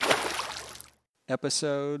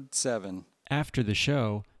Episode 7. After the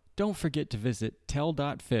show, don't forget to visit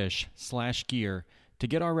tell.fish/gear to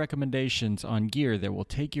get our recommendations on gear that will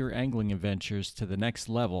take your angling adventures to the next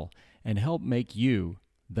level and help make you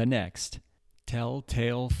the next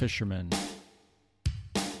Telltale Fisherman.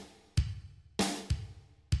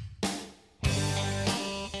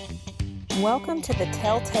 Welcome to the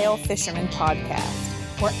Telltale Fisherman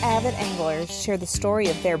podcast, where avid anglers share the story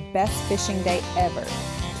of their best fishing day ever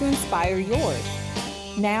to inspire yours.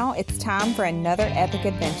 Now it's time for another epic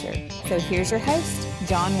adventure. So here's your host,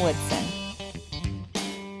 John Woodson.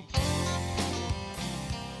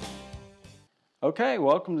 Okay,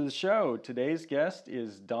 welcome to the show. Today's guest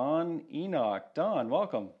is Don Enoch. Don,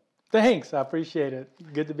 welcome. Thanks, I appreciate it.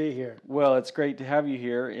 Good to be here. Well, it's great to have you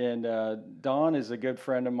here. And Don is a good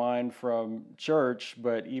friend of mine from church,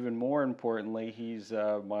 but even more importantly, he's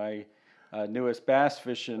my newest bass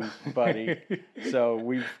fishing buddy. So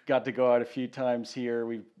we've got to go out a few times here.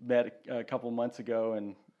 We met a couple months ago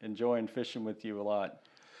and enjoying fishing with you a lot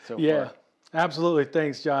so far. Absolutely.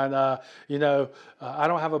 Thanks, John. I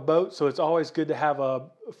don't have a boat, so it's always good to have a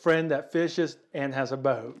friend that fishes and has a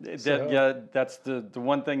boat. Yeah, that's the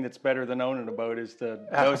one thing that's better than owning a boat is to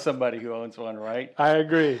know somebody who owns one, right? I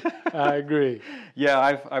agree.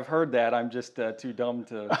 Yeah, I've heard that. I'm just too dumb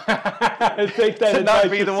to take that to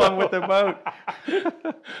not be the one with the boat.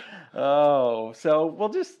 Oh, so well,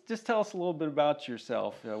 just tell us a little bit about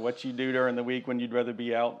yourself. What you do during the week when you'd rather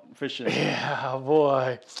be out fishing. Yeah,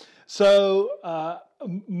 boy. So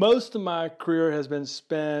most of my career has been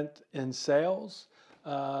spent in sales.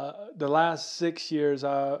 The last 6 years,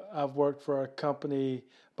 I've worked for a company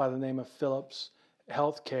by the name of Philips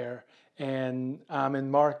Healthcare, and I'm in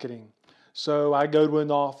marketing. So I go to an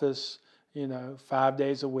office, 5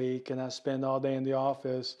 days a week, and I spend all day in the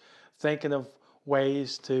office thinking of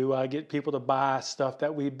ways to get people to buy stuff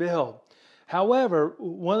that we build. However,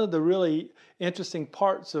 one of the really interesting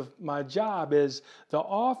parts of my job is the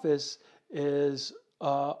office is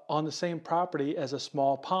on the same property as a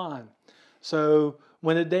small pond. So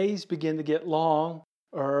when the days begin to get long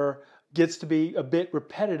or gets to be a bit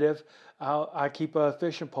repetitive, I keep a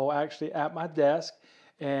fishing pole actually at my desk,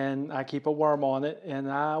 and I keep a worm on it,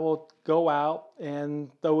 and I will go out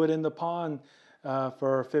and throw it in the pond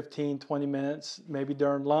for 15, 20 minutes, maybe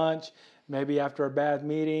during lunch, maybe after a bad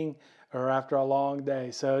meeting, or after a long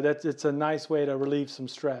day. So it's a nice way to relieve some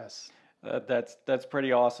stress. That's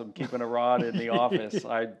pretty awesome, keeping a rod in the office.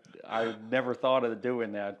 I never thought of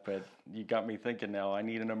doing that, but you got me thinking now. I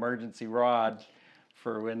need an emergency rod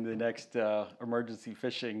for when the next emergency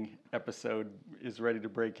fishing episode is ready to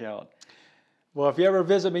break out. Well, if you ever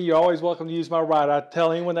visit me, you're always welcome to use my rod. I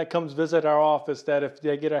tell anyone that comes visit our office that if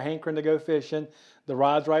they get a hankering to go fishing, the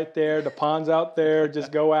rod's right there, the pond's out there,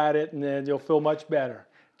 just go at it, and then you'll feel much better.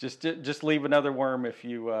 Just leave another worm if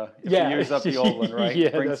you use up the old one, right? Yeah,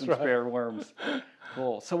 Bring that's some right. spare worms.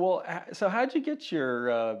 Cool. So how'd you get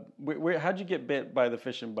how'd you get bit by the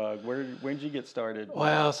fishing bug? When'd you get started?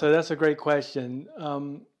 Wow, so that's a great question.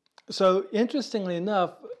 So interestingly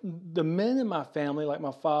enough, the men in my family, like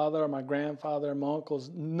my father, my grandfather, and my uncles,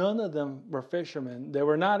 none of them were fishermen. They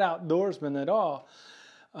were not outdoorsmen at all.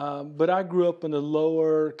 But I grew up in a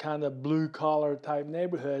lower kind of blue-collar type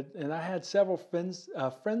neighborhood, and I had several friends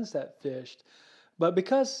that fished. But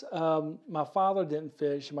because my father didn't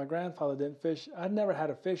fish and my grandfather didn't fish, I never had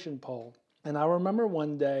a fishing pole. And I remember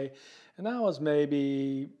one day, and I was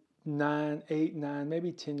maybe 9,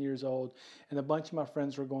 maybe 10 years old, and a bunch of my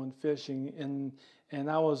friends were going fishing, and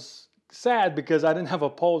I was sad because I didn't have a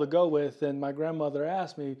pole to go with, and my grandmother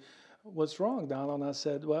asked me, "What's wrong, Donald?" And I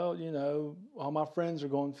said, "Well, all my friends are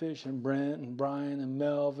going fishing, Brent and Brian and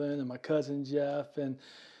Melvin and my cousin Jeff, and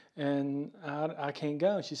I can't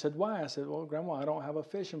go." And she said, "Why?" I said, "Well, Grandma, I don't have a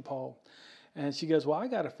fishing pole." And she goes, "Well, I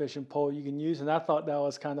got a fishing pole you can use." And I thought that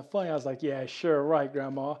was kind of funny. I was like, "Yeah, sure, right,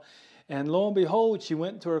 Grandma." And lo and behold, she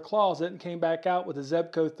went into her closet and came back out with a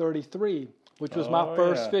Zebco 33, which was my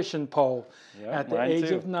first fishing pole at the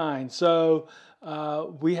age of 9. So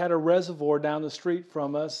we had a reservoir down the street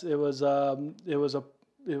from us. It was on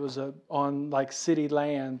like city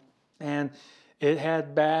land, and it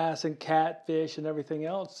had bass and catfish and everything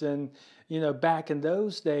else. And back in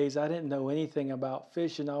those days, I didn't know anything about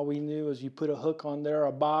fishing. All we knew is you put a hook on there,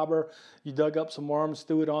 a bobber, you dug up some worms,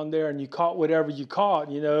 threw it on there, and you caught whatever you caught.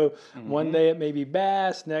 One day it may be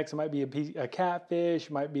bass, next it might be a catfish,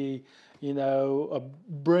 might be a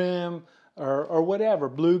brim. Or whatever,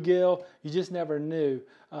 bluegill, you just never knew.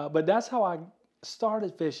 But that's how I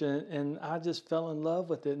started fishing, and I just fell in love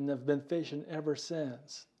with it and have been fishing ever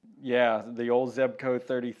since. Yeah, the old Zebco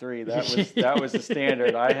 33. That was the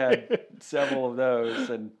standard. I had several of those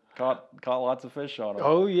and caught lots of fish on them.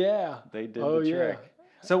 Oh yeah, They did the trick.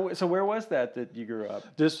 So where was that you grew up?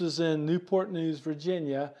 This was in Newport News,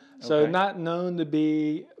 Virginia. So not known to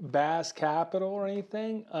be bass capital or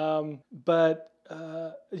anything, but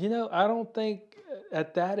I don't think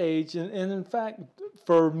at that age, and in fact,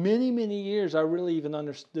 for many, many years, I really even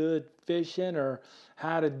understood fishing or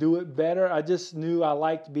how to do it better. I just knew I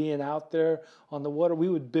liked being out there on the water. We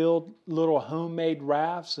would build little homemade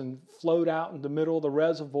rafts and float out in the middle of the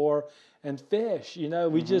reservoir and fish.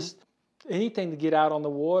 We just, anything to get out on the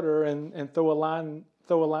water and throw a line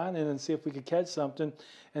in and see if we could catch something.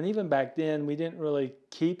 And even back then, we didn't really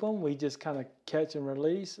keep them. We just kind of catch and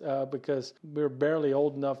release because we were barely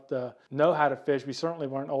old enough to know how to fish. We certainly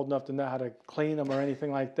weren't old enough to know how to clean them or anything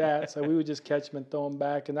like that. So we would just catch them and throw them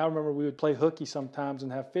back. And I remember we would play hooky sometimes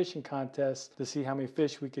and have fishing contests to see how many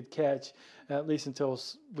fish we could catch, at least until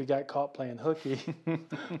we got caught playing hooky.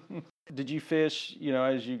 Did you fish,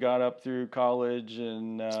 as you got up through college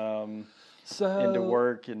and into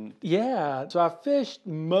work? Yeah. So I fished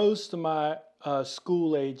most of my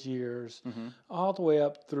school age years, all the way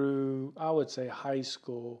up through, I would say, high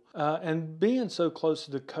school. And being so close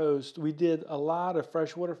to the coast, we did a lot of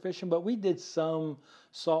freshwater fishing, but we did some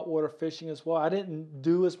saltwater fishing as well. I didn't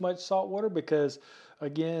do as much saltwater because,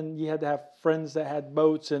 again, you had to have friends that had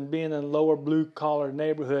boats, and being in a lower blue-collar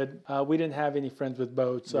neighborhood, we didn't have any friends with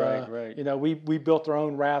boats. Right. We built our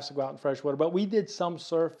own rafts to go out in freshwater, but we did some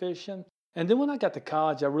surf fishing. And then when I got to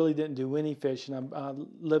college, I really didn't do any fishing. I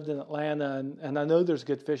lived in Atlanta, and I know there's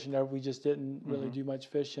good fishing there. We just didn't really do much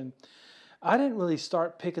fishing. I didn't really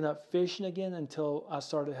start picking up fishing again until I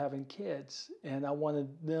started having kids, and I wanted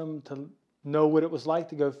them to know what it was like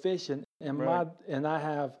to go fishing. And I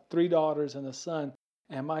have 3 daughters and a son,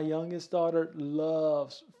 and my youngest daughter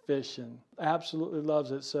loves fishing, absolutely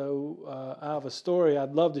loves it. So I have a story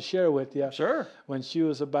I'd love to share with you. Sure. When she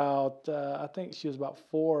was about, I think she was about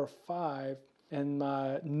 4 or 5, and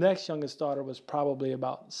my next youngest daughter was probably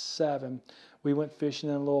about 7. We went fishing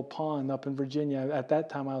in a little pond up in Virginia. At that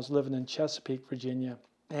time, I was living in Chesapeake, Virginia,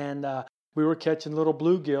 and we were catching little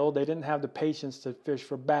bluegill. They didn't have the patience to fish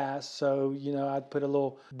for bass, so I'd put a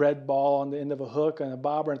little bread ball on the end of a hook and a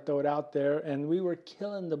bobber and throw it out there, and we were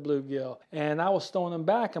killing the bluegill. And I was throwing them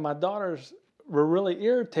back, and my daughters were really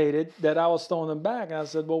irritated that I was throwing them back. And I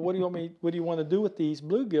said, "Well, what do you want to do with these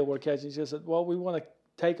bluegill we're catching?" She said, "Well, we want to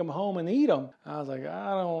take them home and eat them." I was like,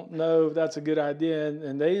 "I don't know if that's a good idea,"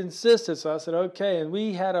 and they insisted, so I said, "Okay." And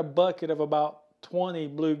we had a bucket of about 20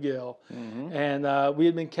 bluegill, and we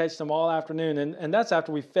had been catching them all afternoon, and that's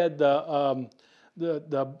after we fed the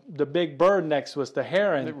big bird next to us, the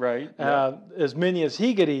heron, right? As many as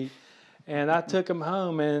he could eat. And I took them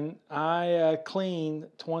home, and I cleaned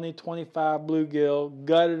 25 bluegill,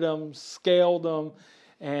 gutted them, scaled them,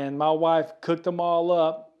 and my wife cooked them all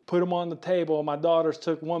up, put them on the table. My daughters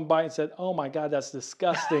took one bite and said, "Oh my God, that's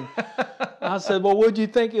disgusting." I said, "Well, what did you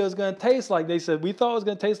think it was going to taste like?" They said, "We thought it was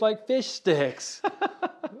going to taste like fish sticks."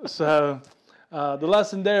 So the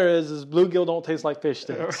lesson there is bluegill don't taste like fish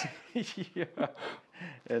sticks. Yeah.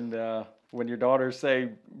 And when your daughters say,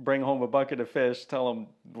 "Bring home a bucket of fish," tell them,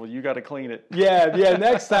 "Well, you got to clean it." Yeah.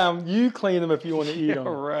 Next time you clean them if you want to eat them.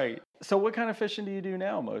 Right. So what kind of fishing do you do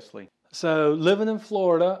now mostly? So living in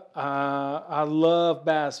Florida, I love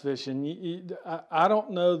bass fishing. I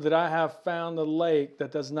don't know that I have found a lake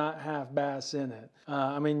that does not have bass in it.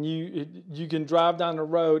 I mean, you can drive down the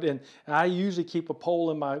road, and I usually keep a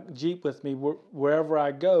pole in my Jeep with me wherever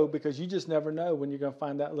I go, because you just never know when you're going to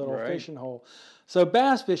find that little fishing hole. So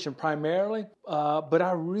bass fishing primarily, but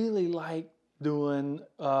I really like doing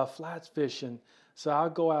flats fishing. So I'll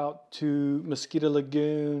go out to Mosquito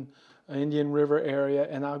Lagoon, Indian River area,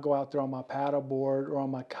 and I'll go out there on my paddleboard or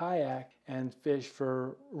on my kayak and fish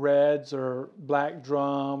for reds or black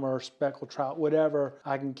drum or speckled trout, whatever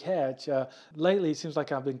I can catch. Lately, it seems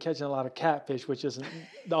like I've been catching a lot of catfish, which isn't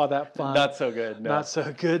all that fun. Not so good. No. Not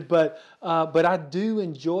so good, but I do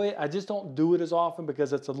enjoy it. I just don't do it as often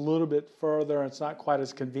because it's a little bit further, and it's not quite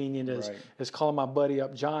as convenient as calling my buddy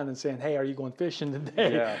up, John, and saying, "Hey, are you going fishing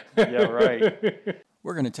today?" Yeah, right.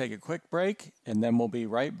 We're going to take a quick break, and then we'll be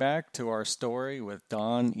right back to our story with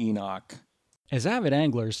Don Enoch. As avid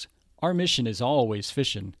anglers, our mission is always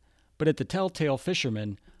fishing, but at the Telltale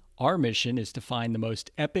Fisherman, our mission is to find the most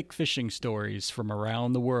epic fishing stories from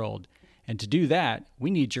around the world, and to do that, we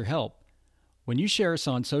need your help. When you share us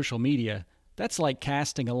on social media, that's like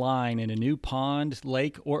casting a line in a new pond,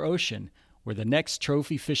 lake, or ocean where the next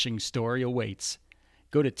trophy fishing story awaits.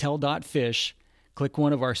 Go to tell.fish, click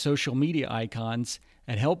one of our social media icons,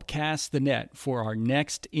 and help cast the net for our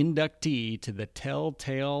next inductee to the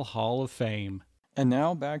Telltale Hall of Fame. And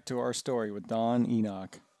now back to our story with Don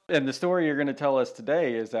Enoch. And the story you're going to tell us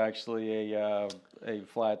today is actually a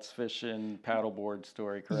flats fishing paddleboard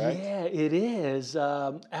story, correct? Yeah, it is.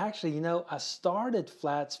 Actually, I started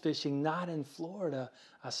flats fishing not in Florida.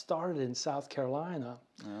 I started in South Carolina.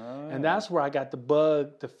 Oh. And that's where I got the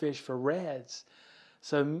bug to fish for reds.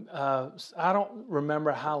 So I don't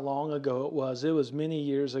remember how long ago it was. It was many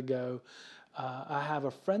years ago. I have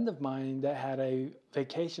a friend of mine that had a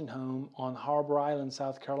vacation home on Harbor Island,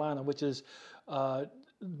 South Carolina, which is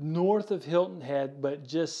north of Hilton Head, but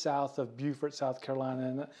just south of Beaufort, South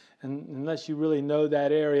Carolina. And unless you really know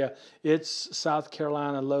that area, it's South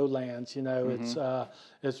Carolina lowlands.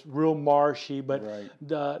 It's real marshy. But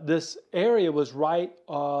this area was right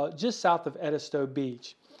just south of Edisto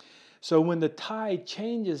Beach. So when the tide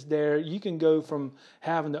changes there, you can go from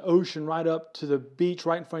having the ocean right up to the beach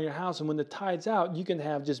right in front of your house. And when the tide's out, you can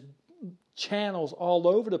have just channels all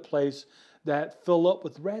over the place that fill up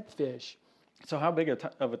with redfish. So how big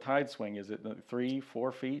of a tide swing is it?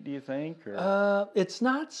 3-4 feet, do you think? Or? It's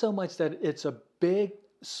not so much that it's a big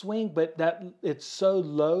swing, but that it's so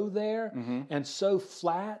low there and so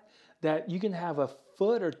flat that you can have a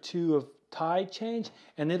foot or two of tide change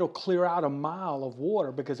and it'll clear out a mile of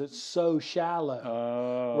water because it's so shallow.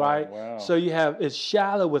 Oh, right? Wow. So it's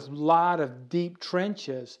shallow with a lot of deep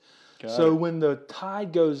trenches. So when the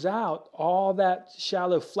tide goes out, all that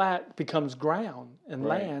shallow flat becomes ground and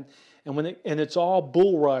land. And it's all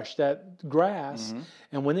bulrush, that grass.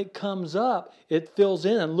 And when it comes up, it fills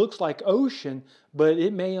in and looks like ocean, but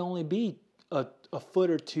it may only be a foot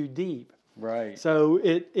or two deep. Right. So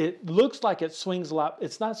it looks like it swings a lot.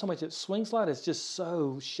 It's not so much it swings a lot, it's just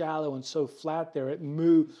so shallow and so flat there.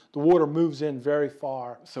 The water moves in very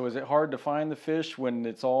far. So is it hard to find the fish when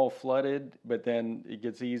it's all flooded, but then it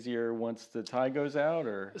gets easier once the tide goes out,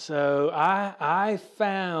 or? So I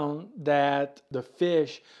found that the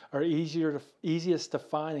fish are easiest to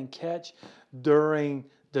find and catch during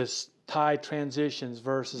the tide transitions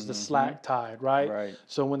versus the slack tide, right? Right.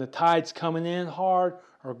 So when the tide's coming in hard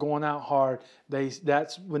or going out hard,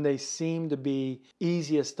 that's when they seem to be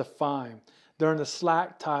easiest to find. During the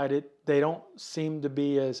slack tide, they don't seem to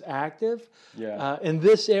be as active. Yeah. In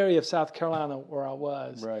this area of South Carolina where I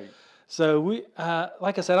was. Right. So we,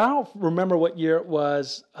 like I said, I don't remember what year it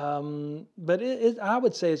was, but I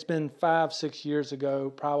would say it's been 5-6 years ago,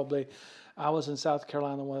 probably. I was in South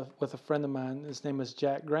Carolina with a friend of mine. His name is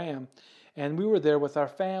Jack Graham, and we were there with our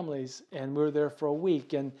families, and we were there for a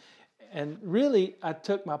week. And really, I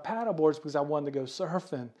took my paddle boards because I wanted to go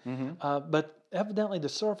surfing, but evidently the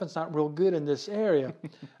surfing's not real good in this area.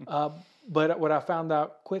 But what I found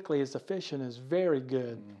out quickly is the fishing is very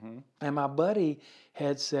good. And my buddy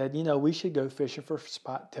had said, we should go fishing for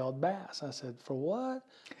spot-tailed bass. I said, for what?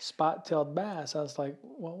 Spot-tailed bass. I was like,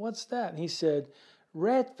 well, what's that? And he said,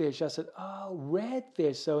 redfish. I said, oh,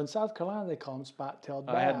 redfish. So in South Carolina, they call them spot-tailed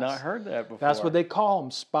bass. I had not heard that before. That's what they call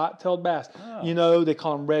them, spot-tailed bass. Oh. They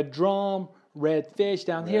call them red drum, redfish.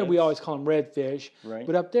 Down here, we always call them redfish. Right.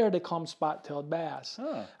 But up there, they call them spot-tailed bass.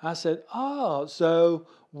 Huh. I said, oh, so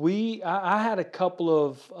I had a couple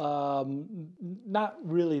of not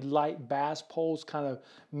really light bass poles, kind of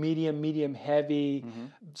medium heavy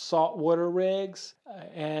saltwater rigs.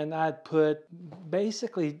 And I'd put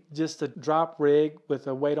basically just a drop rig with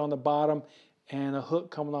a weight on the bottom and a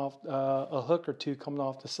hook coming off, a hook or two coming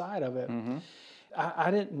off the side of it.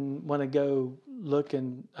 I didn't want to go look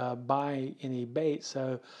and buy any bait,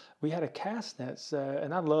 so we had a cast net.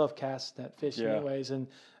 And I love cast net fishing anyways, and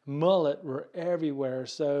mullet were everywhere.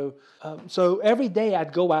 So every day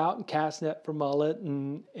I'd go out and cast net for mullet,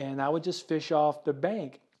 and I would just fish off the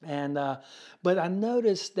bank. And but I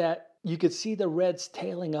noticed that you could see the reds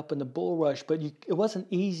tailing up in the bulrush, but it wasn't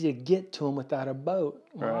easy to get to them without a boat.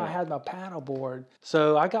 Well, I had my paddleboard.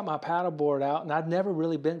 So I got my paddleboard out, and I'd never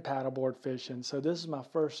really been paddleboard fishing. So this is my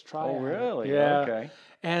first try. Oh, really? Yeah. Okay.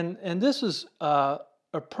 And this was a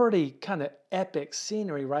pretty kind of epic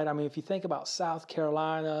scenery, right? I mean, if you think about South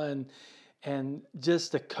Carolina and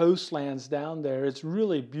just the coastlands down there, it's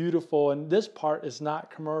really beautiful. And this part is not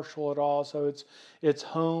commercial at all. So it's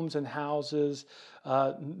homes and houses.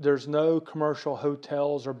 There's no commercial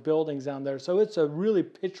hotels or buildings down there. So it's a really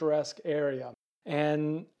picturesque area.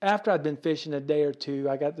 And after I'd been fishing a day or two,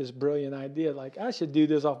 I got this brilliant idea, like I should do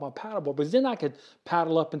this off my paddleboard, because then I could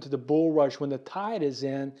paddle up into the bulrush when the tide is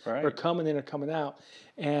in or coming in or coming out.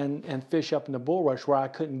 and fish up in the bulrush where I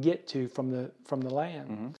couldn't get to from the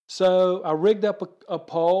land. So I rigged up a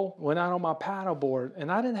pole, went out on my paddleboard,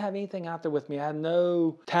 and I didn't have anything out there with me. I had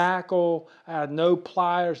no tackle, I had no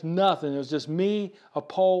pliers, nothing. It was just me, a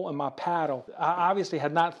pole, and my paddle. I obviously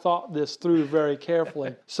had not thought this through very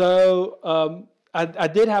carefully. So I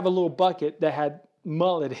did have a little bucket that had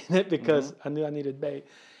mullet in it because I knew I needed bait.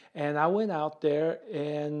 And I went out there,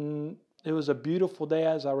 and it was a beautiful day,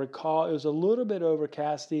 as I recall. It was a little bit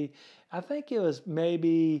overcasty. I think it was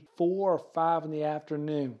maybe 4 or 5 in the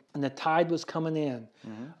afternoon, and the tide was coming in.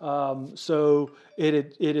 So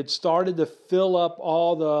it had started to fill up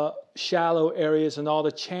all the shallow areas and all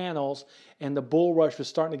the channels, and the bulrush was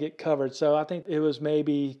starting to get covered. So I think it was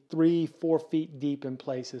maybe 3-4 feet deep in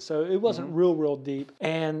places. So it wasn't real deep.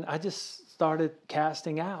 And I just started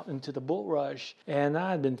casting out into the bulrush, and I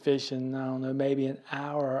had been fishing, I don't know, maybe an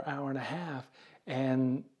hour and a half,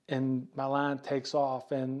 and my line takes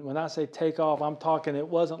off. And when I say take off, I'm talking, it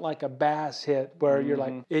wasn't like a bass hit where you're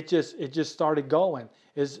like, it just started going.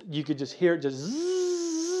 You could just hear it just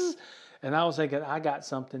zzz, and I was thinking, I got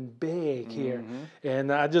something big here.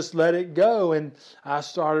 And I just let it go, and I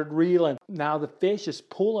started reeling. Now the fish is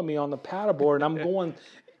pulling me on the paddleboard, and I'm going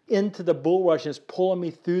into the bulrush, and it's pulling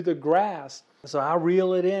me through the grass. So I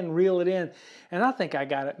reel it in, and I think I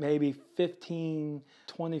got it maybe 15,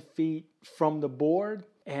 20 feet from the board,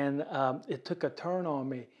 and it took a turn on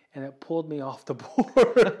me, and it pulled me off the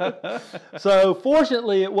board. So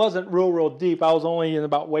fortunately, it wasn't real deep. I was only in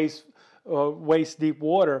about waist deep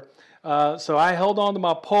water. So I held on to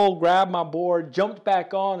my pole, grabbed my board, jumped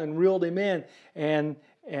back on, and reeled him in, and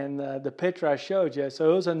the picture I showed you.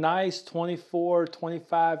 So it was a nice 24,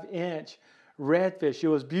 25-inch redfish. It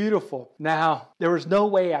was beautiful. Now, there was no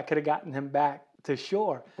way I could have gotten him back to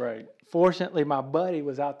shore. Right. Fortunately, my buddy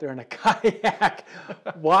was out there in a kayak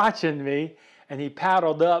watching me, and he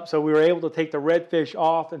paddled up, so we were able to take the redfish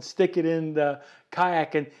off and stick it in the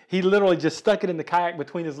kayak, and he literally just stuck it in the kayak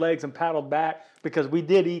between his legs and paddled back, because we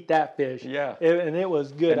did eat that fish. Yeah. And it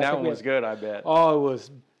was good. And that one was good, I bet. Oh,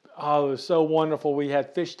 it was so wonderful. We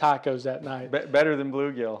had fish tacos that night. Better than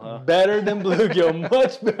bluegill, huh? Better than bluegill,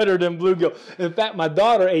 much better than bluegill. In fact, my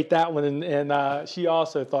daughter ate that one, and she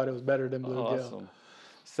also thought it was better than bluegill. Awesome.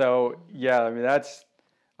 So, yeah, I mean,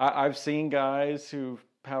 I've seen guys who've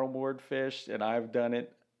paddleboard fished, and I've done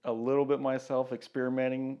it a little bit myself,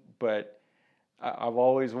 experimenting, but I've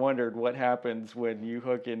always wondered what happens when you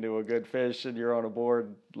hook into a good fish and you're on a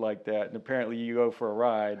board like that, and apparently you go for a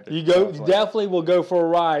ride. You definitely will go for a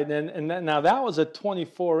ride, and now that was a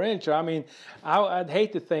 24-incher. I mean, I'd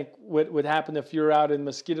hate to think what would happen if you're out in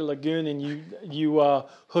Mosquito Lagoon and you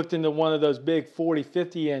hooked into one of those big 40,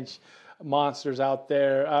 50-inch monsters out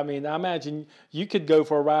there. I mean, I imagine you could go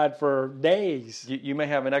for a ride for days. You may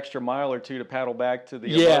have an extra mile or two to paddle back to the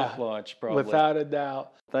boat launch, probably. Without a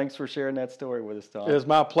doubt. Thanks for sharing that story with us, Tom. It was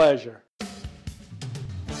my pleasure. Do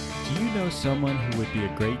you know someone who would be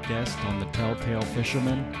a great guest on the Telltale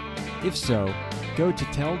Fisherman? If so, go to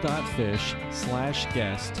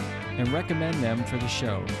tell.fish/guest and recommend them for the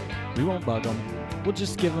show. We won't bug them. We'll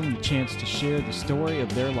just give them the chance to share the story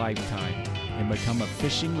of their lifetime and become a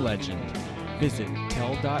fishing legend. Visit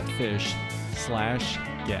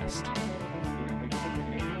tell.fish/guest.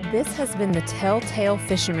 This has been the Telltale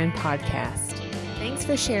Fisherman Podcast. Thanks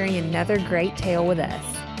for sharing another great tale with us.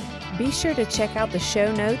 Be sure to check out the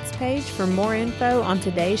show notes page for more info on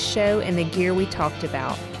today's show and the gear we talked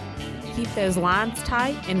about. Keep those lines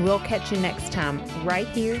tight, and we'll catch you next time right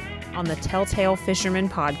here on the Telltale Fisherman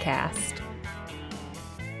Podcast.